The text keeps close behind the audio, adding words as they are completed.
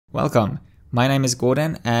Welcome, my name is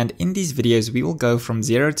Gordon, and in these videos we will go from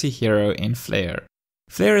zero to hero in Flutter.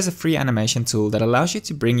 Flutter is a free animation tool that allows you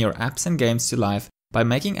to bring your apps and games to life by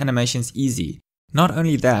making animations easy. Not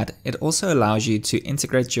only that, it also allows you to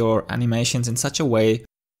integrate your animations in such a way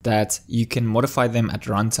that you can modify them at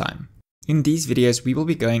runtime. In these videos we will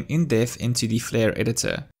be going in depth into the Flutter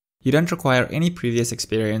editor. You don't require any previous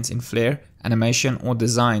experience in Flutter, animation or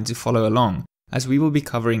design to follow along, as we will be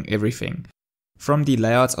covering everything, from the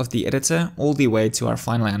layout of the editor all the way to our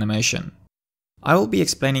final animation. I will be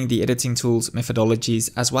explaining the editing tools, methodologies,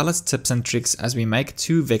 as well as tips and tricks as we make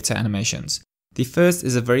two vector animations. The first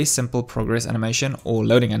is a very simple progress animation or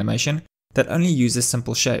loading animation that only uses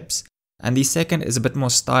simple shapes. And the second is a bit more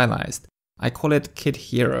stylized. I call it Kid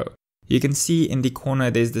Hero. You can see in the corner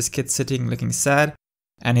there's this kid sitting looking sad,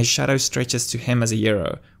 and his shadow stretches to him as a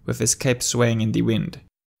hero, with his cape swaying in the wind.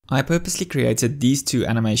 I purposely created these two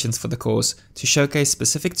animations for the course to showcase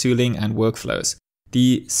specific tooling and workflows.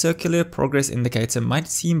 The circular progress indicator might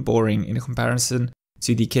seem boring in comparison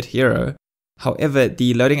to the Kid Hero. However,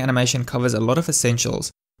 the loading animation covers a lot of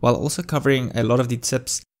essentials, while also covering a lot of the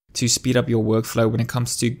tips to speed up your workflow when it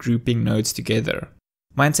comes to grouping nodes together.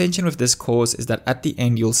 My intention with this course is that at the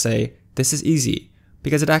end you'll say, "This is easy,"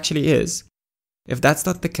 because it actually is. If that's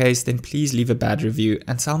not the case, then please leave a bad review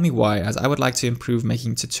and tell me why, as I would like to improve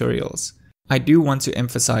making tutorials. I do want to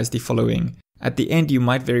emphasize the following. At the end you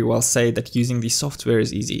might very well say that using the software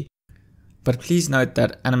is easy. But please note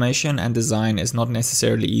that animation and design is not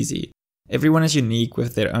necessarily easy. Everyone is unique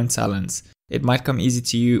with their own talents. It might come easy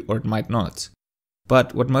to you or it might not.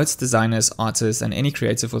 But what most designers, artists and any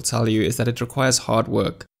creative will tell you is that it requires hard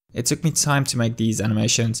work. It took me time to make these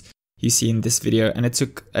animations you see in this video, and it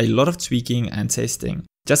took a lot of tweaking and testing,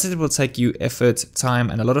 just as it will take you effort, time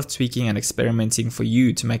and a lot of tweaking and experimenting for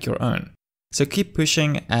you to make your own. So keep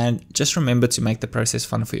pushing and just remember to make the process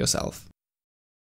fun for yourself.